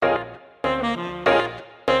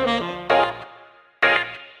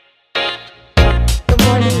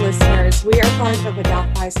part of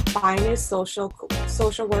Adelphi's finest social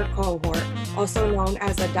work cohort, also known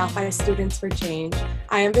as Adelphi Students for Change.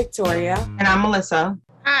 I am Victoria. And I'm Melissa.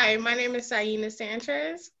 Hi, my name is Saina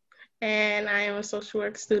Sanchez, and I am a social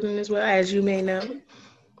work student as well, as you may know.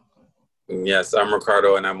 Yes, I'm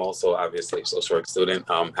Ricardo, and I'm also obviously a social work student.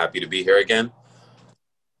 I'm happy to be here again.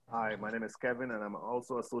 Hi, my name is Kevin, and I'm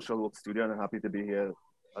also a social work student. I'm happy to be here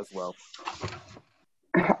as well.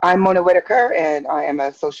 I'm Mona Whitaker, and I am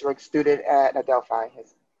a social work student at Adelphi.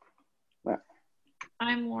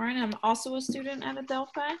 I'm Lauren. I'm also a student at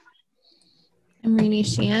Adelphi. I'm Rini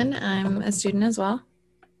Sheehan. I'm a student as well.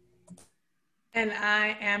 And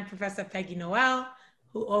I am Professor Peggy Noel,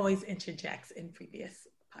 who always interjects in previous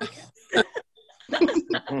podcasts.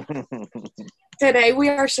 Today, we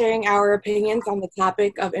are sharing our opinions on the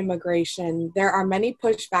topic of immigration. There are many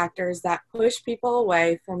push factors that push people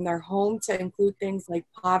away from their home to include things like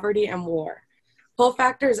poverty and war. Pull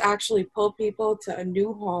factors actually pull people to a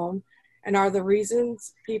new home and are the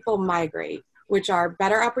reasons people migrate, which are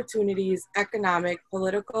better opportunities, economic,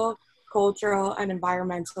 political, cultural, and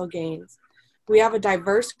environmental gains. We have a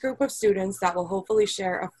diverse group of students that will hopefully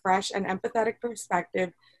share a fresh and empathetic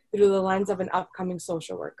perspective through the lens of an upcoming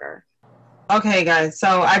social worker. Okay, guys,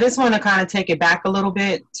 so I just want to kind of take it back a little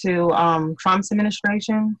bit to Trump's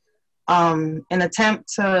administration. An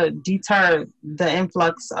attempt to deter the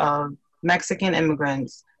influx of Mexican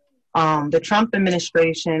immigrants. The Trump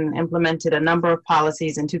administration implemented a number of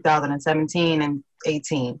policies in 2017 and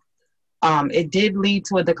 18. It did lead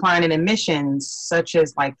to a decline in emissions, such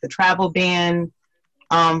as like the travel ban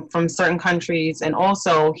from certain countries, and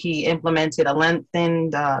also he implemented a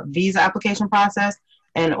lengthened visa application process,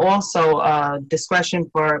 and also discretion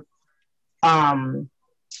for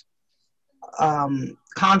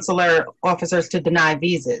consular officers to deny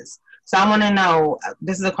visas. So I want to know,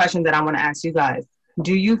 this is a question that I want to ask you guys.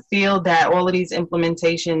 Do you feel that all of these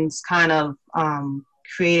implementations kind of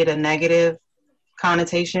created a negative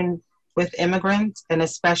connotation with immigrants, and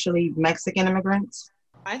especially Mexican immigrants?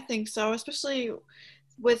 I think so, especially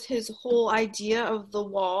with his whole idea of the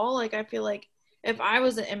wall. Like, I feel like if I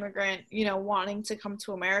was an immigrant, wanting to come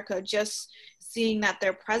to America, just seeing that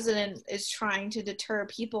their president is trying to deter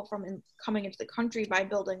people from coming into the country by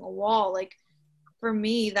building a wall, like, for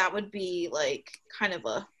me, that would be, like, kind of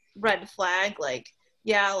a red flag. Like,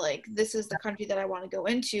 yeah, like, this is the country that I want to go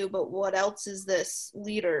into, but what else is this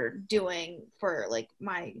leader doing for, like,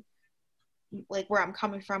 where I'm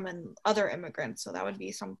coming from and other immigrants? So that would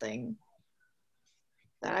be something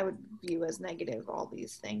that I would view as negative, all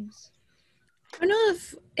these things. I don't know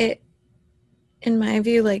if it, in my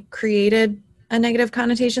view, like, created a negative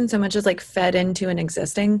connotation so much as like fed into an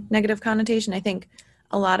existing negative connotation. I think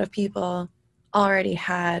a lot of people already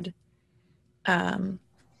had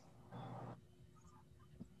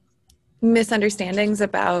misunderstandings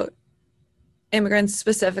about immigrants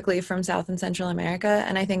specifically from South and Central America,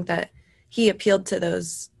 and I think that he appealed to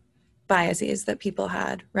those biases that people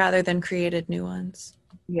had rather than created new ones.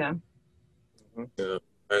 Yeah. Yeah,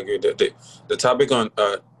 I agree. The topic on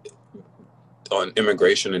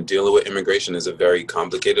immigration and dealing with immigration is a very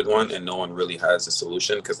complicated one, and no one really has a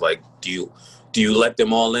solution. Because, like, do you let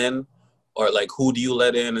them all in, or like who do you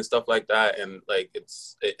let in and stuff like that? And like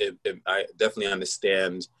I definitely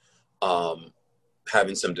understand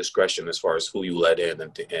having some discretion as far as who you let in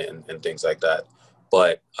and things like that.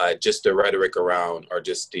 But just the rhetoric around, or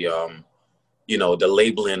just the the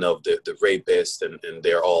labeling of the rapists, and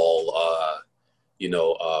they're all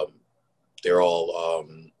they're all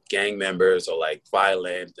gang members or like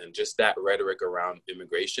violent, and just that rhetoric around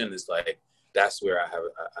immigration is like, that's where I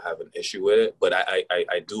have an issue with it. But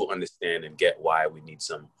I do understand and get why we need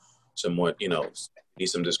some more, need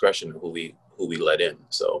some discretion who we let in.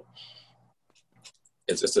 So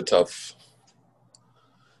it's tough.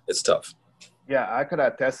 Yeah, I could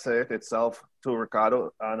attest to it itself to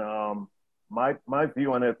Ricardo, and my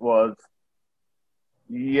view on it was,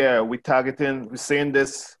 yeah, we're saying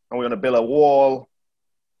this, and we're gonna build a wall,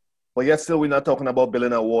 but yet still we're not talking about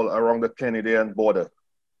building a wall around the Canadian border.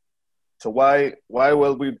 So why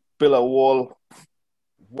will we build a wall,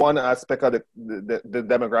 one aspect of the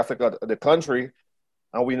demographic of the country,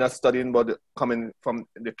 and we're not studying about coming from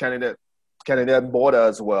the Canadian border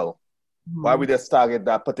as well? Mm-hmm. Why we just target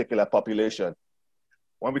that particular population?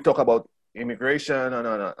 When we talk about immigration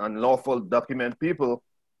and unlawful documented people,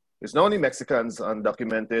 it's not only Mexicans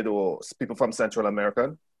undocumented or people from Central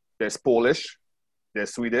America. There's Polish,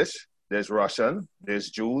 there's Swedish, there's Russian,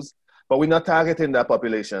 there's Jews, but we're not targeting that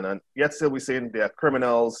population. And yet still we're saying they're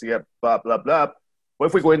criminals, yeah, blah, blah, blah. But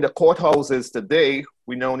if we go in the courthouses today,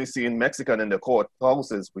 we're not only seeing Mexican in the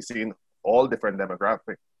courthouses, we're seeing all different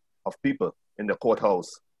demographics. of people in the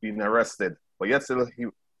courthouse being arrested. But yet still,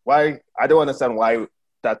 why? I don't understand why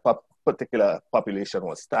that particular population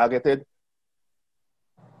was targeted.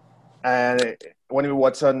 And when we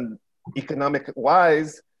watch on economic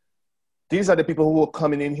wise, these are the people who are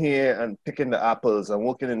coming in here and picking the apples and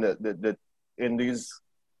working in these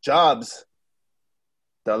jobs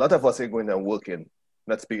that a lot of us ain't going there working.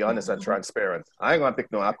 Let's be honest and transparent. I ain't gonna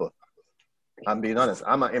pick no apple. I'm being honest.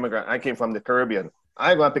 I'm an immigrant. I came from the Caribbean.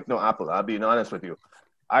 I ain't gonna pick no apple. I'll be honest with you.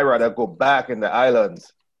 I'd rather go back in the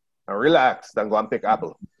islands and relax than go and pick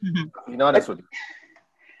apple. Being honest with you.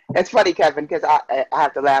 It's funny, Kevin, because I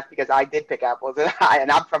have to laugh because I did pick apples,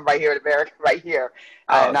 and I'm from right here in America, right here,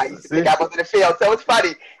 and I used to pick apples in the field. So it's funny.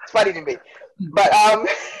 It's funny to me. But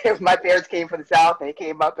my parents came from the South, and they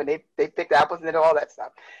came up and they picked apples and did all that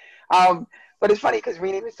stuff. But it's funny because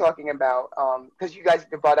Renee was talking about because you guys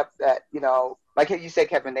brought up that like you said,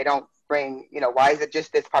 Kevin, they don't bring why is it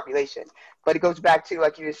just this population? But it goes back to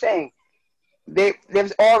like you were saying,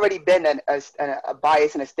 there's already been a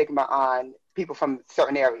bias and a stigma on people from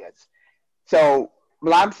certain areas. So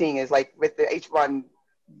what I'm seeing is like with the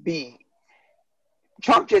H-1B,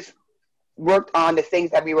 Trump just worked on the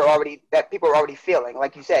things that people were already feeling.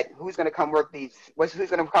 Like you said, who's going to come work these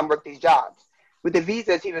jobs? With the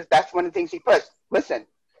visas, that's one of the things he pushed. Listen,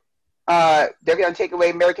 they're going to take away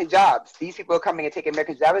American jobs. These people are coming and taking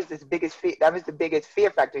American jobs. That was the biggest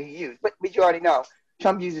fear factor he used. But you already know,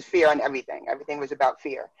 Trump uses fear on everything. Everything was about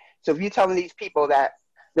fear. So if you're telling these people that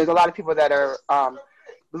there's a lot of people that are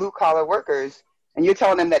blue-collar workers, and you're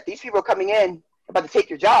telling them that these people are coming in about to take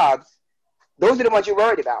your jobs, those are the ones you're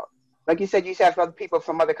worried about. Like you said, you have other people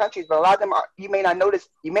from other countries, but a lot of them you may not notice.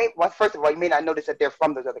 First of all, you may not notice that they're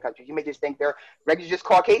from those other countries. You may just think they're regular, just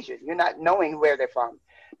Caucasian. You're not knowing where they're from.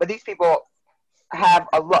 But these people have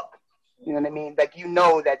a look. You know what I mean? Like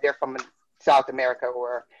that they're from South America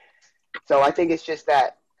So I think it's just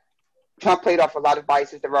that Trump played off a lot of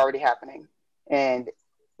biases that were already happening. And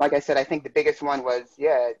like I said, I think the biggest one was,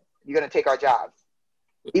 you're going to take our jobs.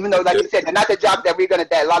 Even though, like you said, they're not the jobs that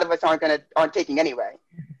that a lot of us aren't taking anyway.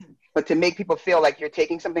 But to make people feel like you're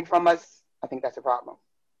taking something from us, I think that's a problem.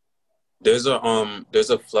 There's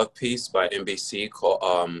a fluff piece by NBC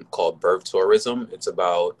called Birth Tourism. It's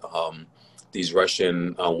about these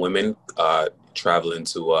Russian women traveling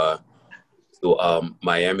to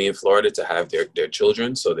Miami and Florida to have their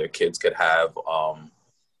children, so their kids could have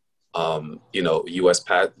U.S.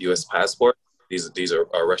 passport. These are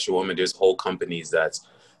Russian women. There's whole companies that's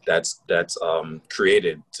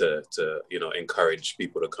created to encourage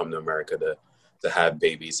people to come to America to have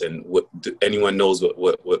babies. And anyone knows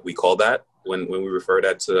what we call that when we refer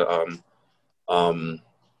that to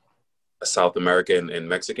South American and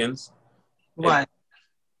Mexicans? What?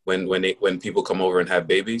 And when people come over and have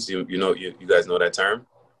babies, you guys know that term?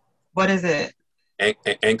 What is it?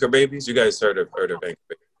 Anchor babies. You guys heard of anchor babies,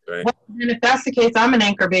 right? Well, and if that's the case, I'm an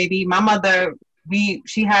anchor baby. My mother,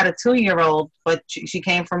 she had a 2-year-old, but she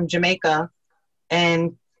came from Jamaica,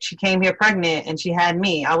 and she came here pregnant, and she had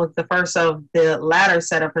me. I was the first of the latter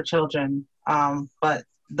set of her children, but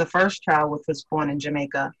the first child was born in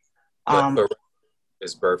Jamaica.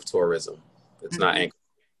 It's birth tourism. It's not anchor.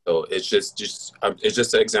 So it's just an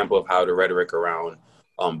example of how the rhetoric around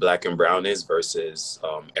Black and brown is versus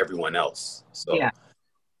everyone else. So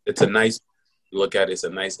it's a nice look at it. It's a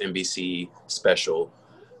nice NBC special,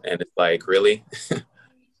 and it's like really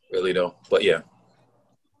though. But yeah.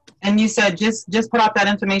 And you said just put out that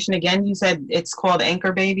information again. You said it's called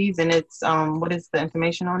Anchor Babies, and it's what is the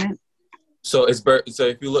information on it? So it's so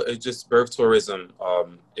if you look, it's just birth tourism.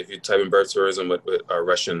 If you type in birth tourism with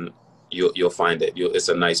Russian, you'll find it. It's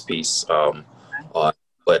a nice piece.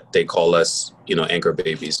 But they call us, anchor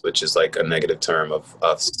babies, which is like a negative term of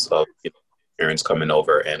parents coming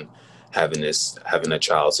over and having a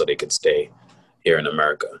child so they could stay here in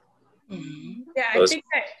America. Mm-hmm. Yeah, so I think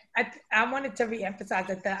that I wanted to reemphasize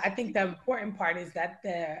that I think the important part is that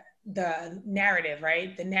the narrative,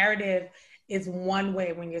 right? The narrative is one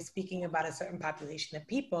way when you're speaking about a certain population of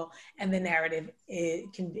people, and the narrative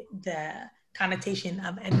the connotation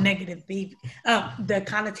of a negative baby, the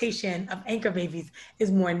connotation of anchor babies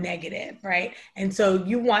is more negative, right? And so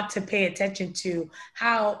you want to pay attention to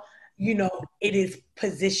how, it is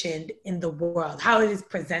positioned in the world, how it is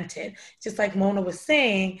presented. Just like Mona was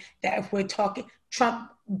saying, that if we're talking, Trump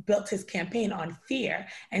built his campaign on fear.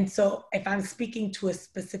 And so if I'm speaking to a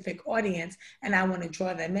specific audience and I want to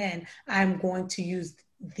draw them in, I'm going to use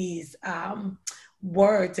these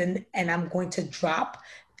words and I'm going to drop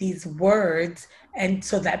these words, and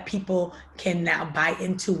so that people can now buy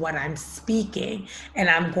into what I'm speaking. And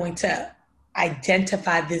I'm going to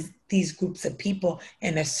identify these groups of people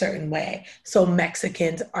in a certain way. So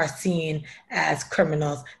Mexicans are seen as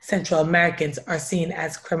criminals, Central Americans are seen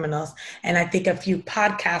as criminals. And I think a few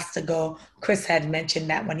podcasts ago, Chris had mentioned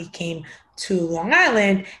that when he came to Long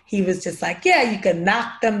Island, he was just like, yeah, you can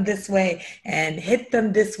knock them this way and hit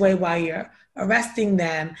them this way while you're arresting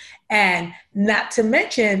them. And not to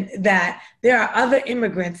mention that there are other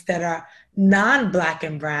immigrants that are non-Black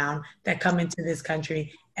and brown that come into this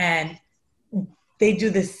country, and they do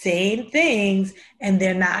the same things and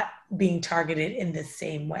they're not being targeted in the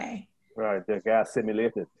same way. Right, they get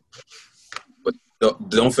assimilated. But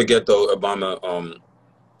don't forget though, Obama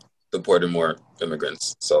deported more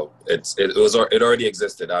immigrants, so it already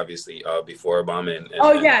existed obviously before Obama.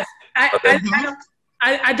 Yes,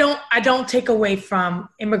 I don't take away from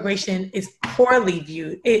immigration is poorly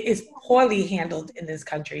viewed. It is poorly handled in this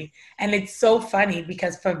country, and it's so funny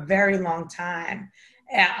because for a very long time,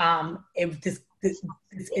 this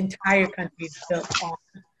entire country is built on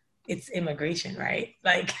its immigration, right?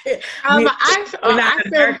 Like we're not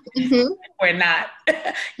Americans. We're not.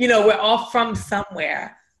 We're all from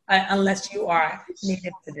somewhere, unless you are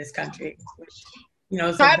native to this country.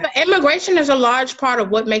 But immigration is a large part of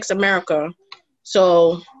what makes America.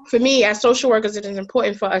 So for me, as social workers, it is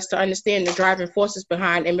important for us to understand the driving forces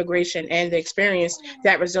behind immigration and the experience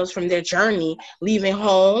that results from their journey, leaving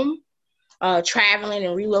home, traveling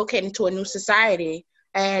and relocating to a new society.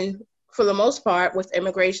 And for the most part, with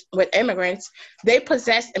immigrants, they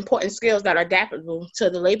possess important skills that are adaptable to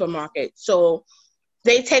the labor market. So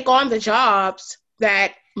they take on the jobs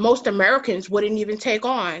that most Americans wouldn't even take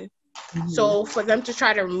on. Mm-hmm. So for them to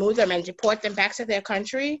try to remove them and deport them back to their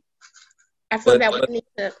country, I feel that we need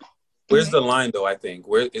to. Where's the line, though? I think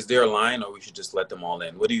is there a line, or we should just let them all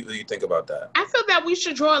in? What do you think about that? I feel that we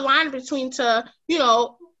should draw a line between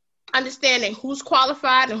understanding who's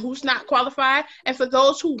qualified and who's not qualified, and for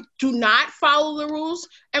those who do not follow the rules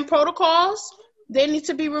and protocols, they need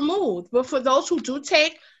to be removed. But for those who do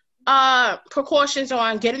take precautions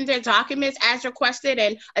on getting their documents as requested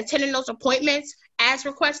and attending those appointments as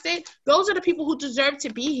requested, those are the people who deserve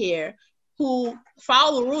to be here, who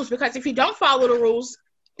follow the rules. Because if you don't follow the rules,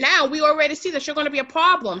 now we already see that you're going to be a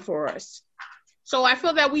problem for us. So I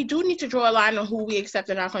feel that we do need to draw a line on who we accept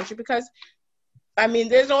in our country, because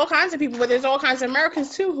there's all kinds of people, but there's all kinds of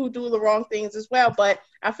Americans too who do the wrong things as well. But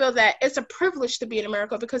I feel that it's a privilege to be in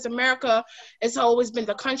America, because America has always been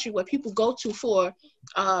the country where people go to for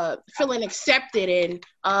feeling accepted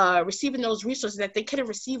and receiving those resources that they couldn't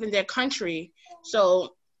receive in their country.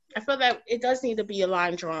 So I feel that it does need to be a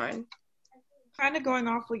line drawn. Kind of going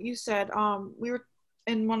off what you said, we were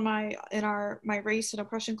in my race and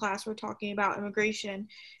oppression class, we're talking about immigration,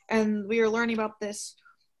 and we were learning about this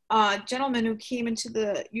gentleman who came into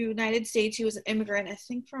the United States. He was an immigrant, I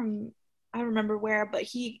think from, I don't remember where, but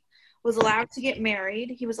he was allowed to get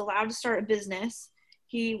married. He was allowed to start a business.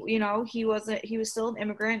 He was still an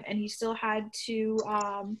immigrant, and he still had to,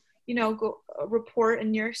 go report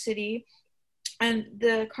in New York City. And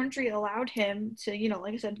the country allowed him to,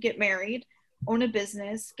 like I said, get married, own a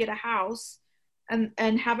business, get a house,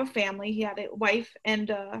 and have a family. He had a wife and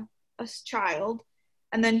a child.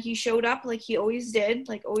 And then he showed up like he always did,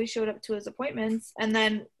 like always showed up to his appointments. And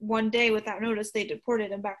then one day, without notice, they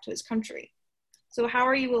deported him back to his country. So how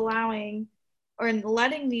are you allowing or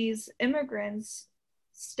letting these immigrants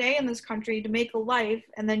stay in this country to make a life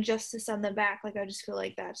and then just to send them back? Like, I just feel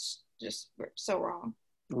like that's just so wrong.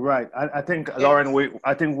 Right. I think, Lauren, we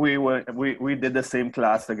did the same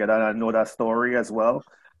class together, and I know that story as well.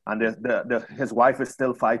 And his wife is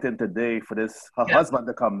still fighting today for her husband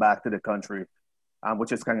to come back to the country.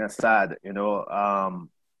 Which is kind of sad,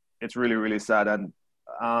 it's really, really sad. And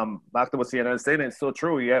back to what Sienna was saying, it's so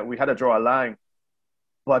true. Yeah, we had to draw a line,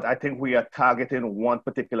 but I think we are targeting one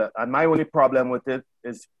particular. And my only problem with it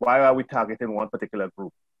is, why are we targeting one particular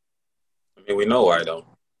group? We know why, though.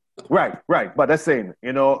 Right. But that's saying,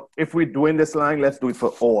 if we're doing this line, let's do it for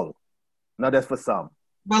all, not just for some.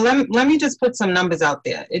 Well, let me just put some numbers out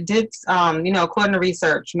there. It did, according to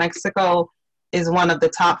research, Mexico is one of the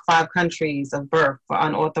top 5 countries of birth for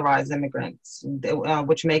unauthorized immigrants,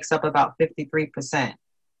 which makes up about 53%.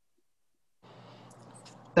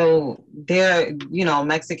 So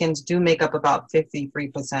Mexicans do make up about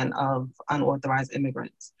 53% of unauthorized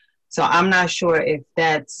immigrants. So I'm not sure if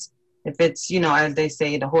it's, as they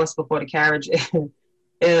say, the horse before the carriage,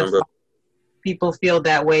 if people feel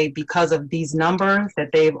that way because of these numbers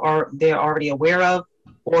that they're already aware of,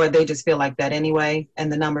 or they just feel like that anyway, and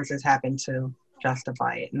the numbers just happen to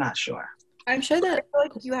justify it. Not sure. I'm sure that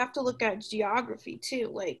like you have to look at geography too.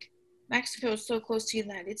 Like Mexico is so close to the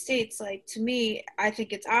United States, like, to me, I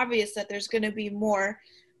think it's obvious that there's going to be more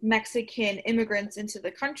Mexican immigrants into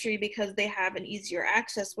the country because they have an easier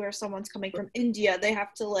access. Where someone's coming from India, they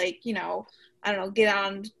have to, like, you know, I don't know, get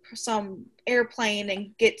on some airplane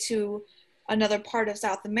and get to another part of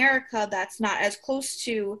South America that's not as close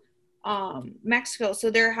to Mexico.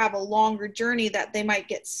 So they have a longer journey that they might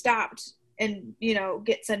get stopped and, you know,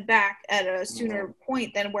 get sent back at a sooner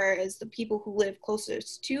point than whereas the people who live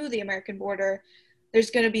closest to the American border, there's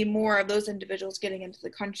going to be more of those individuals getting into the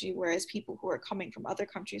country, whereas people who are coming from other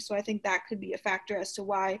countries. So I think that could be a factor as to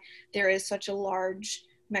why there is such a large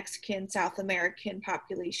Mexican, South American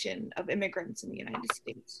population of immigrants in the United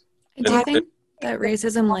States. I do think that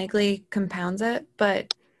racism likely compounds it,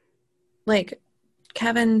 but like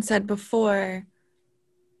Kevin said before,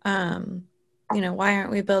 you know, why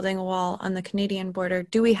aren't we building a wall on the Canadian border?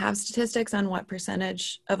 Do we have statistics on what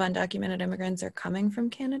percentage of undocumented immigrants are coming from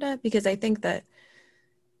Canada? Because I think that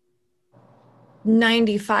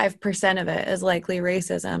 95% of it is likely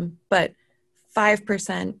racism, but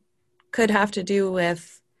 5% could have to do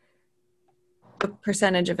with the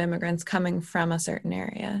percentage of immigrants coming from a certain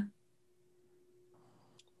area,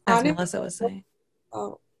 as Melissa was saying.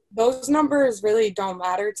 Oh, those numbers really don't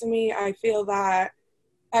matter to me. I feel that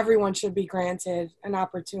everyone should be granted an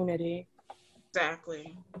opportunity.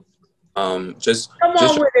 Exactly. Just come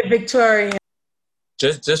on with it, Victoria.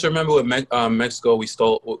 Just remember with Mexico, we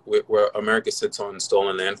stole where America sits on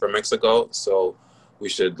stolen land from Mexico, so we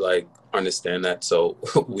should like understand that. So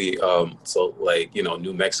we so like, you know,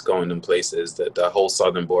 New Mexico and them places, that the whole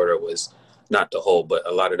southern border was not the whole, but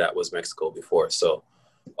a lot of that was Mexico before. So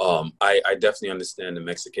I definitely understand the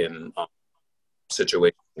Mexican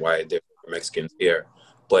situation, why there are Mexicans here.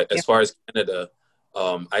 But as far as Canada,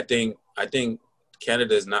 I think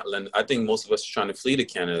Canada is not. I think most of us are trying to flee to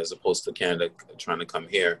Canada as opposed to Canada trying to come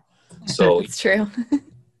here. So it's true.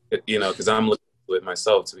 You know, because I'm looking at it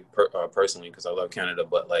myself to be personally, because I love Canada.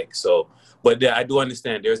 But like, so, but yeah, I do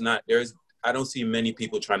understand. I don't see many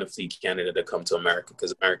people trying to flee Canada to come to America,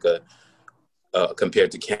 because America,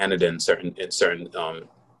 compared to Canada in certain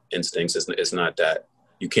instincts, it's not that.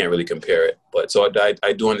 You can't really compare it. But so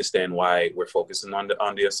I do understand why we're focusing on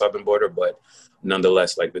the southern border, but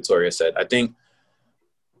nonetheless, like Victoria said, I think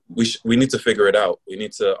we need to figure it out. We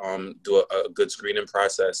need to do a good screening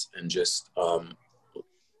process and just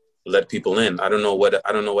let people in. I don't know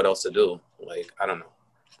what else to do. Like, I don't know.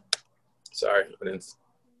 Sorry,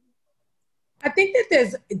 I think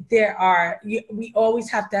that we always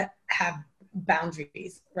have to have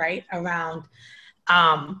boundaries, right, around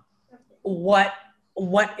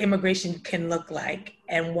what immigration can look like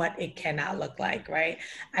and what it cannot look like, right?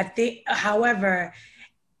 I think, however,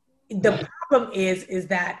 the problem is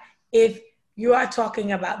that if you are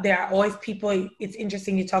talking about, there are always people, it's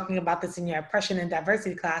interesting you're talking about this in your oppression and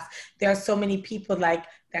diversity class. There are so many people like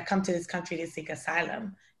that come to this country to seek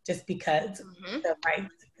asylum just because the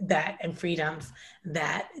rights that and freedoms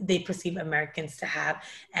that they perceive Americans to have.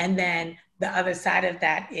 And then the other side of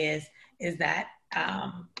that is that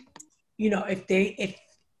you know, if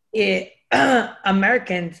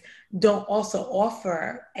Americans don't also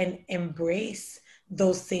offer and embrace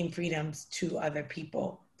those same freedoms to other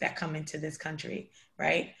people that come into this country,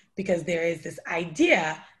 right? Because there is this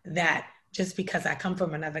idea that just because I come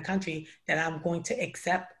from another country, that I'm going to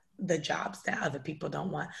accept the jobs that other people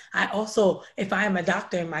don't want. I also, if I am a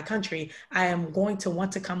doctor in my country, I am going to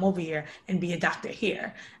want to come over here and be a doctor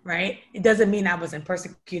here, right? It doesn't mean I wasn't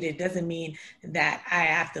persecuted. It doesn't mean that I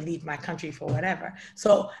have to leave my country for whatever.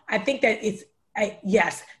 So I think that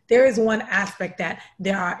yes, there is one aspect that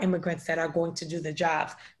there are immigrants that are going to do the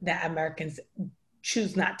jobs that Americans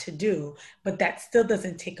choose not to do, but that still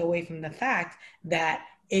doesn't take away from the fact that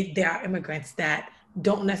there are immigrants that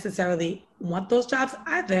don't necessarily want those jobs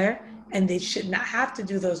either, and they should not have to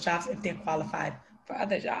do those jobs if they're qualified for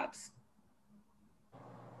other jobs.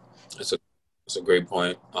 That's a great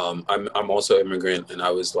point. I'm also immigrant, and I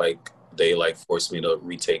was like, they like forced me to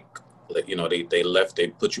retake, like, you know, they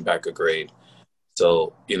put you back a grade.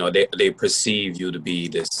 So, you know, they perceive you to be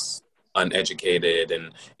this uneducated,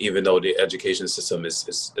 and even though the education system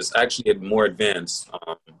is actually more advanced,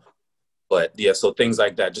 but yeah, so things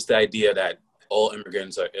like that, just the idea that all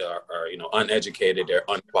immigrants are you know, uneducated, they're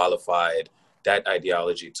unqualified, that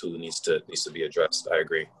ideology too needs to be addressed. I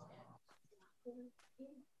agree.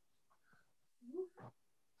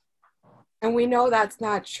 And we know that's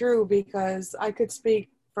not true, because I could speak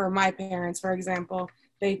for my parents, for example.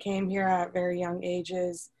 They came here at very young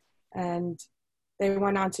ages and they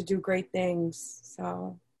went on to do great things.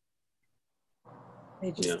 So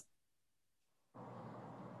they just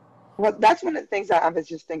Well, that's one of the things that I was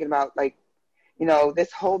just thinking about, like, you know,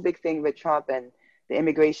 this whole big thing with Trump and the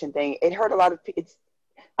immigration thing. It hurt a lot of. It's.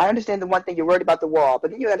 I understand the one thing, you're worried about the wall, but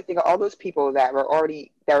then you got to think of all those people that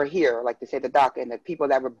were here, like they say the DACA, and the people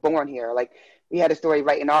that were born here. Like we had a story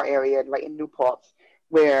right in our area, right in Newport,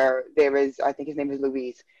 where there is, I think his name is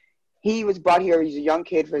Luis. He was brought here. He's a young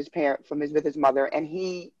kid for his parent, with his mother, and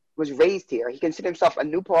he was raised here. He considered himself a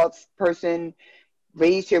Newport person,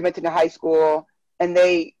 raised here, went to the high school, and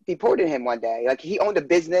they deported him one day. Like he owned a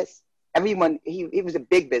business. Everyone, he was a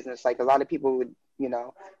big business. Like a lot of people would, you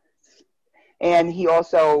know. And he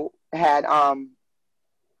also had,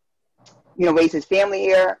 you know, raised his family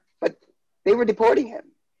here, but they were deporting him.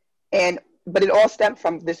 But it all stemmed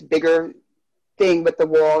from this bigger thing with the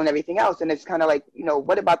wall and everything else. And it's kind of like, you know,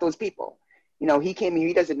 what about those people? You know, he came here,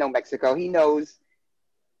 he doesn't know Mexico. He knows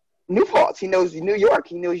Newport, he knows New York,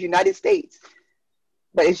 he knows United States.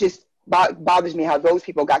 But it's just bothers me how those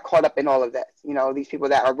people got caught up in all of this. You know, these people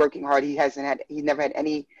that are working hard, he never had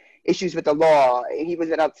any issues with the law. He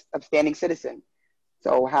was an upstanding citizen.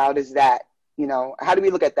 So how does that, you know, how do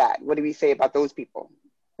we look at that? What do we say about those people?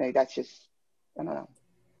 Like, that's just, I don't know.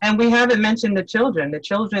 And we haven't mentioned the children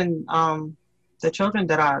that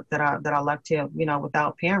are left here, you know,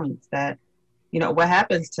 without parents. That, you know, what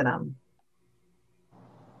happens to them?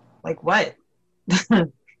 Like what?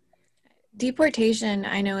 Deportation,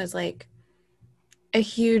 I know, is like a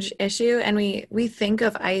huge issue, and we think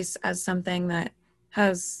of ICE as something that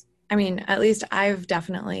has, I mean, at least I've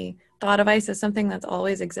definitely thought of ICE as something that's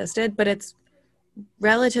always existed, but it's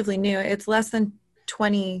relatively new. It's less than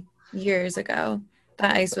 20 years ago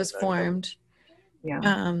that ICE was formed.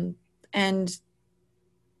 Yeah. And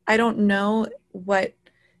I don't know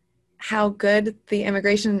how good the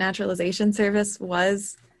Immigration and Naturalization Service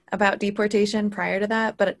was about deportation prior to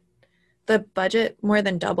that, but the budget more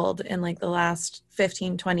than doubled in like the last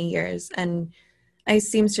 15, 20 years. And ICE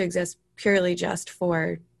seems to exist purely just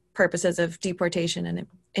for purposes of deportation and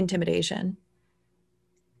intimidation.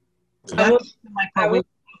 That's like what we were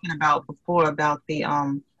talking about before about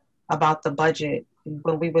the budget,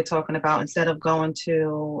 when we were talking about, instead of going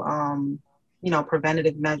to you know,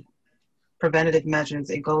 preventative measures,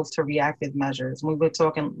 it goes to reactive measures. We were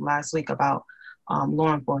talking last week about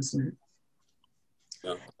law enforcement.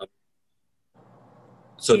 Yeah.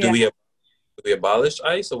 So do we abolish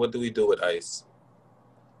ICE, or what do we do with ICE?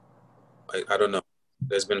 I don't know.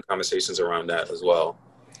 There's been conversations around that as well.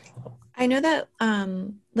 I know that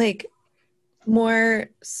like more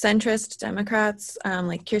centrist Democrats,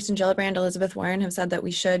 like Kirsten Gillibrand, Elizabeth Warren, have said that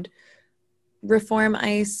we should reform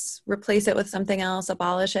ICE, replace it with something else,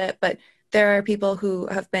 abolish it. But there are people who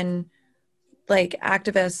have been like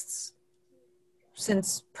activists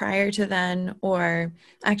since prior to then, or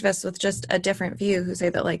activists with just a different view, who say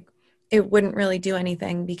that like it wouldn't really do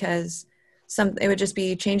anything because it would just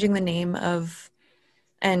be changing the name of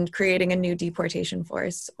and creating a new deportation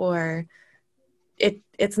force, or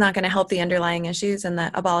it's not going to help the underlying issues, and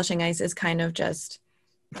that abolishing ICE is kind of just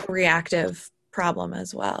a reactive problem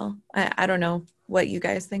as well. I don't know what you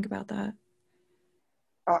guys think about that.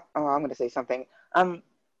 I'm going to say something. I'm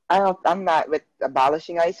not with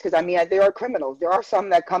abolishing ICE, because I mean, there are criminals. There are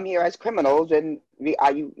some that come here as criminals, and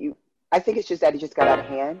I think it's just that it just got out of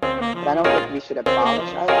hand. But I don't think we should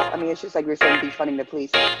abolish ICE. I mean, it's just like we're saying defunding the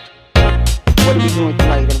police. What are we doing with the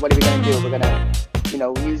money? Then what are we going to do? We're going to, you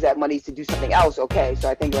know, use that money to do something else. Okay, so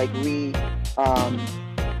I think like we,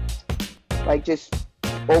 like just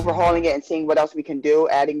overhauling it and seeing what else we can do,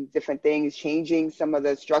 adding different things, changing some of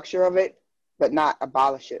the structure of it, but not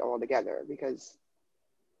abolish it altogether, because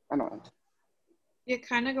I don't know. Yeah,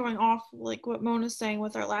 kind of going off like what Mona's saying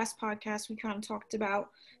with our last podcast, we kind of talked about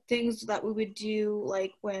things that we would do,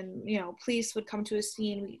 like when, you know, police would come to a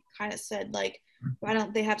scene. We kind of said like, why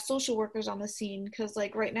don't they have social workers on the scene? Because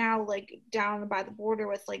like right now, like down by the border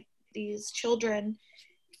with like these children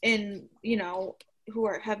in, you know, who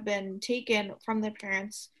have been taken from their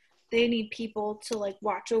parents, they need people to like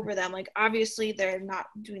watch over them. Like obviously they're not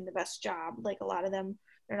doing the best job. Like a lot of them,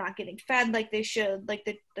 they're not getting fed like they should. Like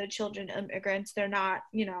the children immigrants, they're not,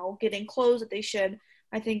 you know, getting clothes that they should.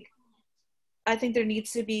 I think there needs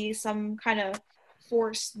to be some kind of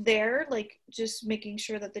force there, like just making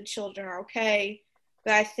sure that the children are okay.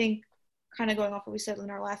 But I think, kind of going off what we said in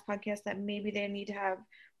our last podcast, that maybe they need to have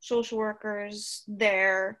social workers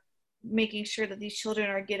there making sure that these children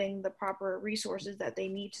are getting the proper resources that they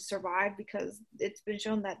need to survive, because it's been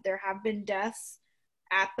shown that there have been deaths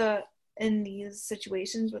in these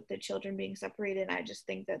situations with the children being separated. And I just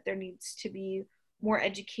think that there needs to be more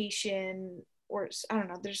education, or I don't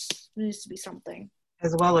know, there needs to be something.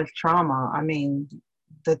 As well as trauma. I mean,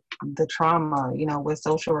 the trauma. You know, we're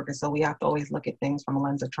social workers, so we have to always look at things from a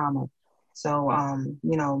lens of trauma. So,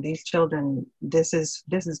 you know, these children, this is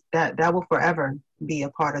that will forever be a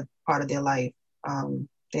part of their life,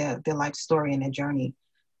 their life story and their journey,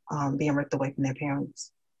 being ripped away from their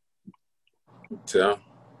parents. Yeah,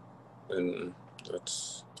 and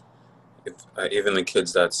that's even the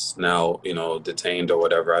kids that's now, you know, detained or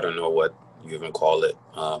whatever. I don't know what you even call it.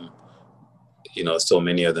 You know, so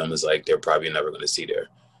many of them is like they're probably never going to see their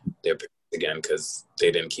parents again because they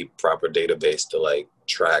didn't keep proper database to like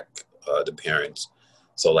track the parents.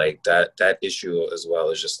 So like that issue as well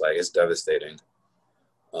is just like, it's devastating.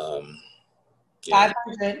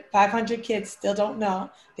 500 kids still don't know.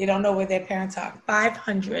 They don't know where their parents are.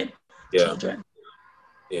 500 children.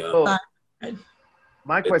 Yeah. So,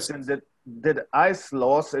 my question, did ICE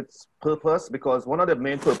lose its purpose? Because one of the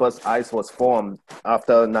main purpose ICE was formed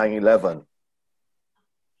after 9/11.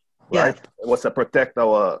 Right? Yeah. It was to protect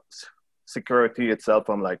our security itself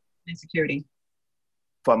from like insecurity,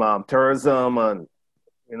 from terrorism and,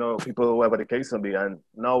 you know, people, whoever the case may be. And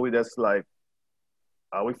now we just like,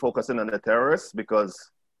 are we focusing on the terrorists?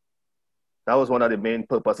 Because that was one of the main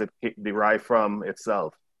purposes it derived from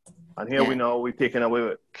itself. And here we know we're taking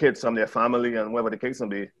away kids from their family and whatever the case may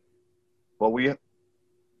be. But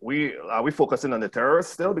are we focusing on the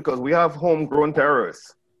terrorists still? Because we have homegrown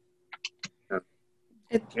terrorists.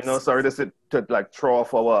 You know, sorry to like throw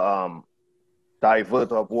off our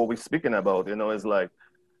divert of what we're speaking about. You know, it's like,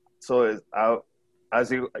 so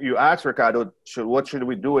as you asked, Ricardo, what should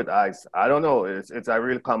we do with ICE? I don't know. It's a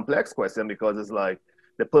real complex question because it's like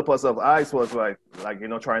the purpose of ICE was like you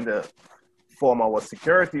know, trying to form our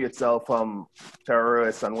security itself from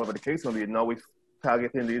terrorists and whatever the case may be. Now we're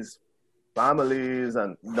targeting these families,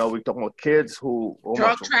 and now we're talking about kids who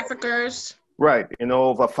drug traffickers. Right, you know,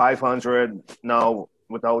 over 500 now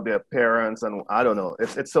without their parents, and I don't know.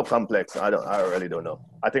 It's so complex. I really don't know.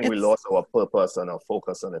 I think we lost our purpose and our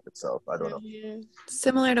focus on it itself. I don't know.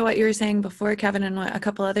 Similar to what you were saying before, Kevin, and what a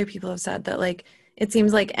couple other people have said, that like it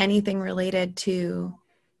seems like anything related to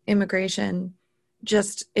immigration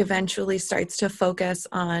just eventually starts to focus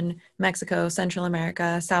on Mexico, Central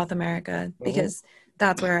America, South America, because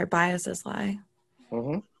that's where our biases lie.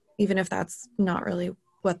 Even if that's not really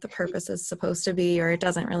what the purpose is supposed to be, or it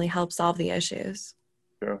doesn't really help solve the issues.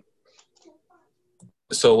 Sure.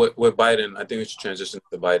 So with Biden, I think we should transition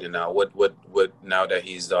to Biden now. What now that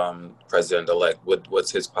he's president-elect,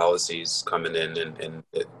 what's his policies coming in, and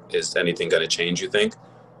is anything going to change, you think?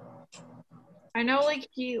 I know, like,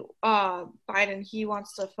 Biden, he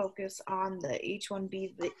wants to focus on the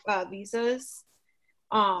H-1B visas.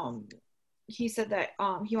 He said that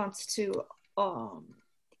he wants to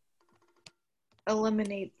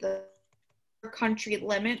eliminate the country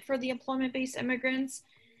limit for the employment-based immigrants,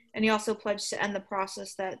 and he also pledged to end the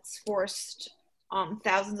process that's forced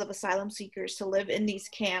thousands of asylum seekers to live in these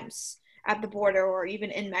camps at the border or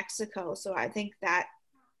even in Mexico. So I think that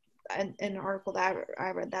in an article that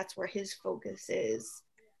I read, that's where his focus is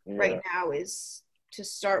right now, is to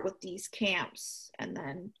start with these camps and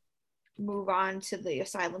then move on to the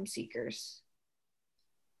asylum seekers.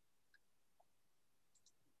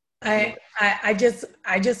 I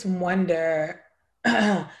just wonder,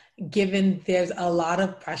 given there's a lot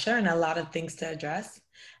of pressure and a lot of things to address,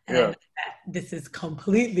 and this is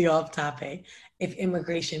completely off topic, if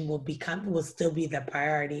immigration will still be the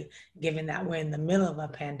priority, given that we're in the middle of a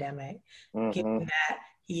pandemic, given that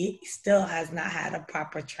he still has not had a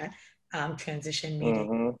proper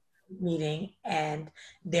transition meeting, and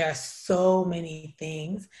there are so many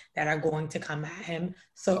things that are going to come at him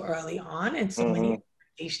so early on, and so many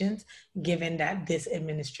expectations, given that this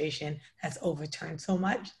administration has overturned so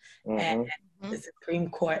much, and the Supreme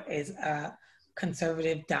Court is a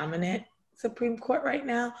conservative dominant Supreme Court right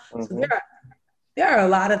now. So there are a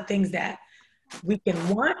lot of things that we can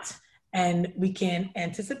want and we can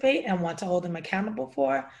anticipate and want to hold them accountable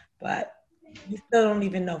for, but we still don't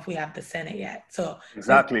even know if we have the Senate yet. So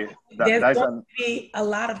exactly, there's going to be a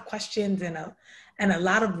lot of questions and a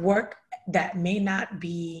lot of work that may not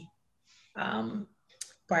be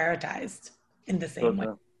prioritized in the same way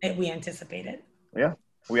that we anticipated. Yeah,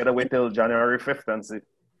 we had to wait till January 5th and see.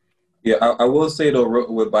 Yeah, I will say though,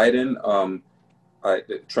 with Biden,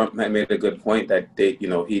 Trump made a good point that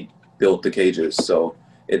he built the cages, so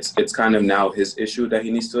it's kind of now his issue that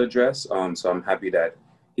he needs to address. So I'm happy that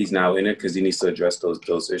he's now in it because he needs to address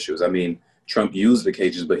those issues. I mean, Trump used the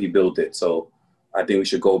cages, but he built it, so I think we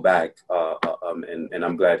should go back. And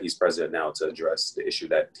I'm glad he's president now to address the issue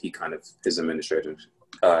that his administration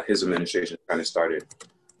kind of started.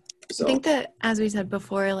 So I think that, as we said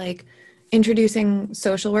before, like, introducing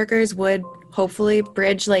social workers would hopefully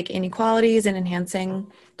bridge like inequalities and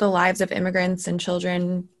enhancing the lives of immigrants and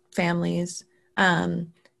children, families.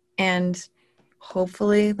 And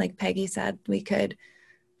hopefully, like Peggy said,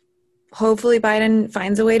 hopefully Biden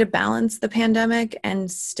finds a way to balance the pandemic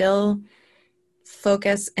and still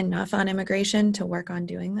focus enough on immigration to work on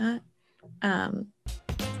doing that.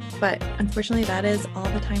 But unfortunately, that is all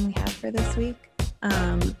the time we have for this week.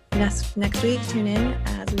 Next week, tune in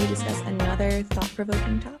as we discuss another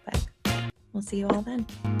thought-provoking topic. We'll see you all then.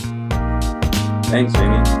 Thanks,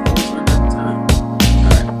 Jamie. All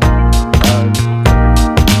right.